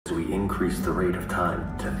we increase the rate of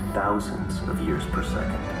time to thousands of years per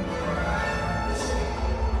second.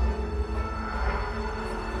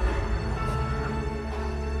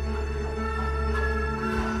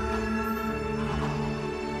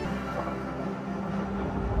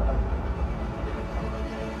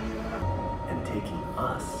 And taking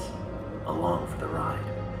us along for the ride.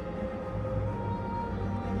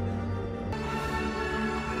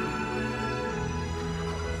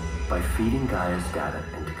 By feeding Gaia's data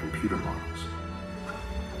into computer models,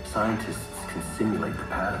 scientists can simulate the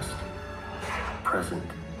past, present,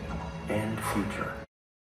 and future.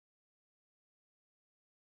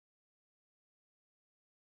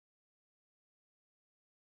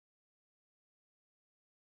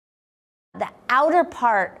 The outer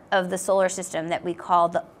part of the solar system that we call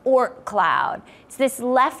the Oort cloud. It's this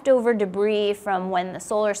leftover debris from when the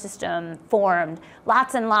solar system formed.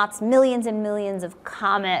 Lots and lots, millions and millions of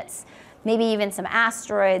comets, maybe even some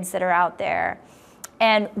asteroids that are out there.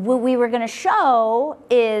 And what we were going to show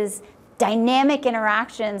is dynamic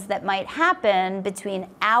interactions that might happen between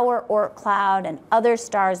our Oort cloud and other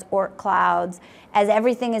stars' Oort clouds as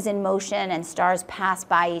everything is in motion and stars pass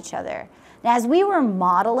by each other. Now, as we were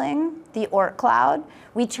modeling the Oort cloud,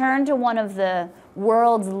 we turned to one of the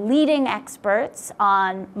world's leading experts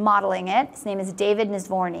on modeling it. His name is David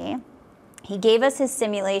Nizvorny. He gave us his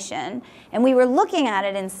simulation, and we were looking at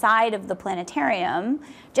it inside of the planetarium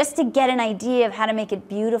just to get an idea of how to make it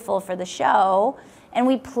beautiful for the show. And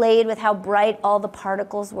we played with how bright all the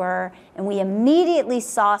particles were, and we immediately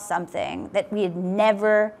saw something that we had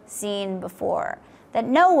never seen before, that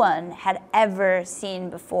no one had ever seen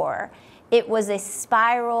before. It was a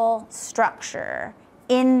spiral structure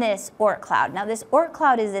in this Oort cloud. Now, this Oort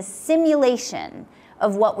cloud is a simulation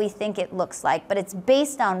of what we think it looks like, but it's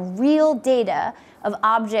based on real data of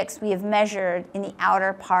objects we have measured in the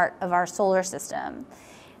outer part of our solar system.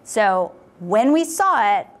 So when we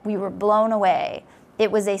saw it, we were blown away. It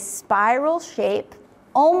was a spiral shape,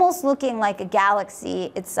 almost looking like a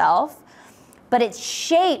galaxy itself, but it's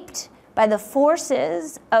shaped by the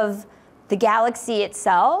forces of the galaxy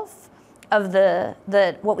itself, of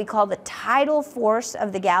what we call the tidal force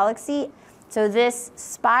of the galaxy. So this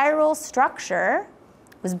spiral structure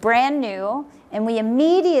was brand new, and we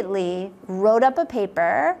immediately wrote up a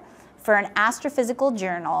paper for an astrophysical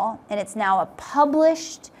journal, and it's now a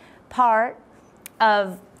published part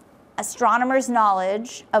of astronomers'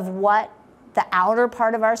 knowledge of what the outer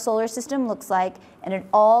part of our solar system looks like, and it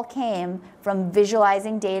all came from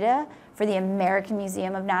visualizing data for the American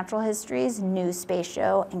Museum of Natural History's new space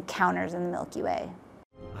show, Encounters in the Milky Way.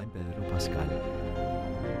 I'm Pedro Pascal.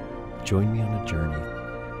 Join me on a journey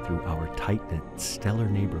through our tight-knit stellar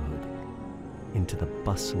neighborhood into the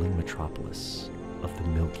bustling metropolis of the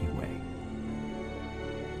Milky Way.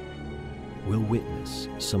 We'll witness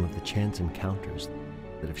some of the chance encounters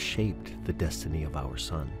that have shaped the destiny of our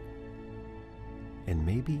sun, and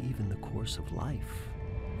maybe even the course of life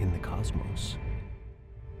in the cosmos.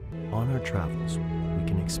 On our travels, we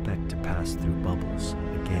can expect to pass through bubbles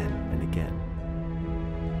again and again,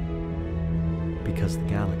 because the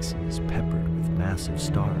galaxy is peppered with massive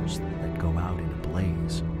stars that go out in a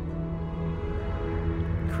blaze,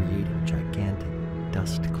 creating gigantic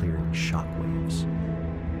dust-clearing shockwaves.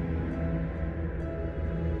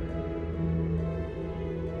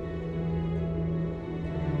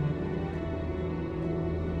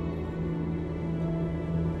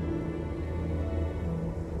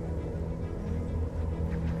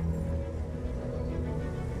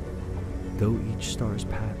 Though each star's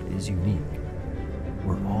path is unique,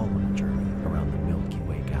 we're all on a journey around the Milky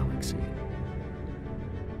Way galaxy.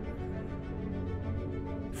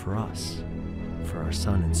 For us, for our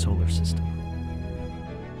sun and solar system,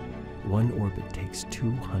 one orbit takes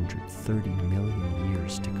 230 million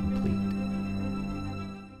years to complete.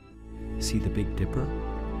 See the Big Dipper?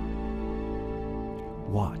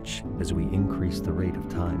 Watch as we increase the rate of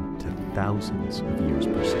time to thousands of years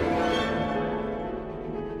per second.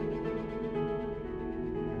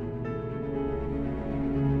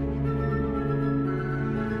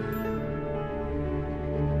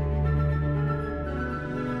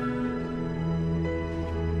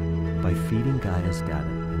 By feeding Gaia's data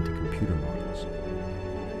into computer models,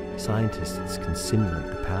 scientists can simulate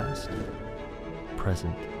the past,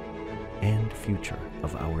 present, and future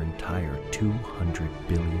of our entire 200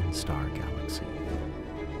 billion star galaxy.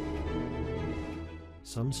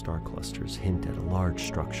 Some star clusters hint at a large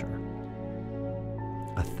structure,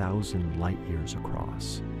 1,000 light years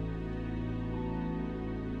across.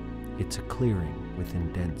 It's a clearing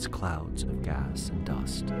within dense clouds of gas and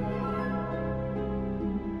dust.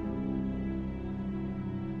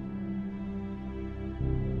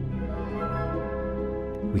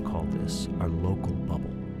 We call this our local bubble.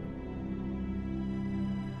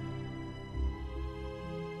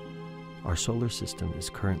 Our solar system is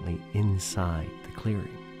currently inside the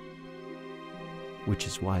clearing, which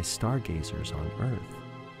is why stargazers on Earth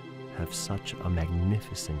have such a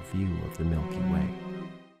magnificent view of the Milky Way.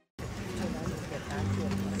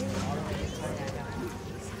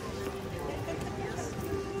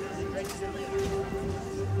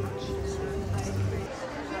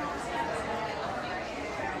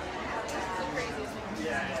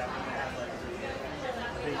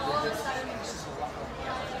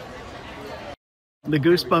 The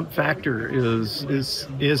goosebump factor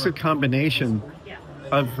is a combination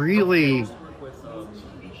of really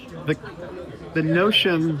the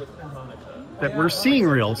notion that we're seeing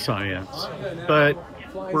real science, but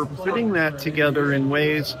we're putting that together in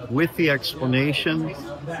ways with the explanation,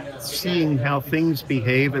 seeing how things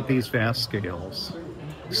behave at these vast scales,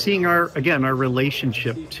 seeing our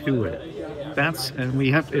relationship to it. And we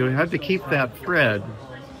have to keep that thread,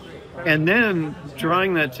 and then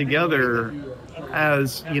drawing that together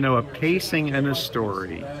as, you know, a pacing and a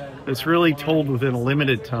story that's really told within a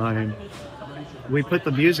limited time. We put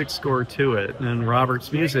the music score to it, and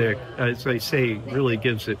Robert's music, as I say, really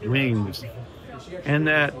gives it wings. And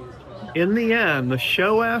that, in the end, the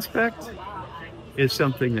show aspect is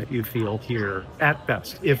something that you feel here at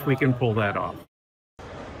best, if we can pull that off.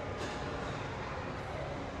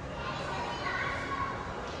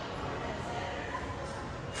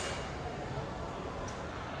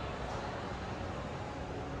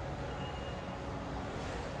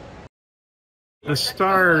 The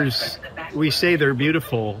stars, we say they're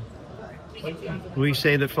beautiful. We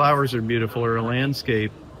say that flowers are beautiful, or a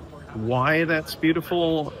landscape. Why that's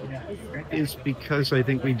beautiful is because I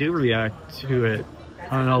think we do react to it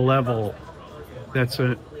on a level that's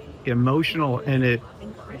emotional, and it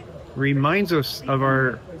reminds us of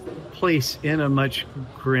our place in a much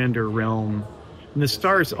grander realm. And the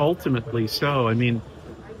stars ultimately so. I mean,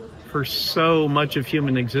 for so much of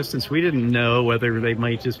human existence, we didn't know whether they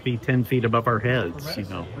might just be 10 feet above our heads, you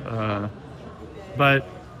know. But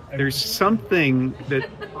there's something that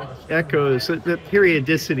echoes the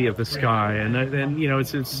periodicity of the sky, and you know,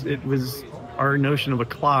 it was our notion of a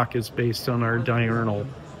clock is based on our diurnal,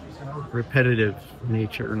 repetitive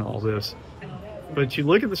nature and all this. But you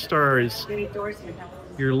look at the stars,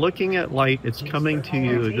 you're looking at light, it's coming to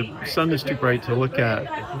you. The sun is too bright to look at.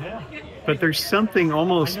 But there's something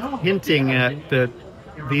almost hinting at that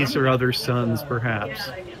these are other suns,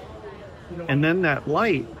 perhaps. And then that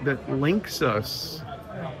light that links us,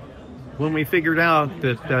 when we figured out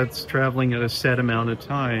that that's traveling at a set amount of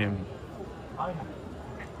time,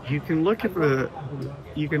 you can look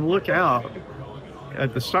out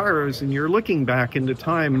at the stars, and you're looking back into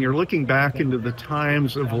time, and you're looking back into the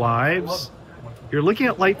times of lives. You're looking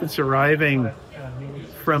at light that's arriving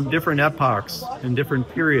from different epochs and different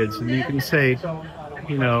periods, and you can say,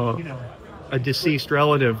 you know, a deceased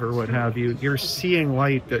relative or what have you, you're seeing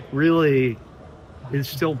light that really is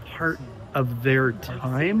still part of their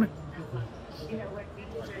time.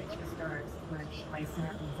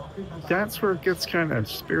 That's where it gets kind of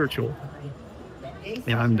spiritual,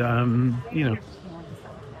 and you know,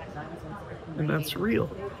 and that's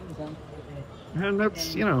real, and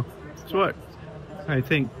that's, you know, it's what I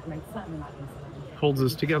think holds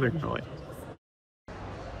us together in a way.